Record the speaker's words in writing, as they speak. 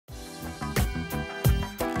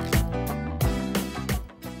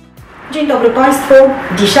Dzień dobry Państwu.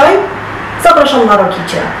 Dzisiaj zapraszam na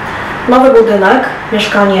Rokicie. Nowy budynek,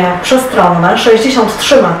 mieszkanie przestronne,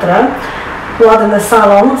 63 metry, ładny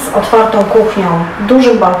salon z otwartą kuchnią,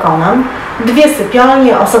 dużym balkonem, dwie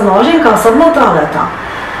sypialnie, osobna łazienka, osobna toaleta.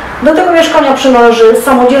 Do tego mieszkania przynależy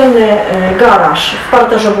samodzielny garaż w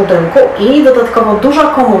parterze budynku i dodatkowo duża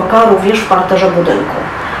komórka również w parterze budynku.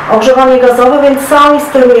 Ogrzewanie gazowe, więc sami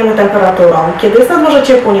sterujemy temperaturą. Kiedy jest na dworze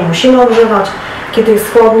ciepło, nie musimy ogrzewać. Kiedy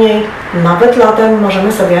jest chłodniej, nawet latem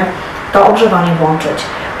możemy sobie to ogrzewanie włączyć.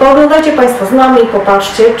 Pooglądajcie Państwo z nami,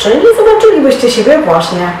 popatrzcie, czy nie zobaczylibyście siebie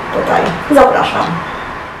właśnie tutaj. Zapraszam.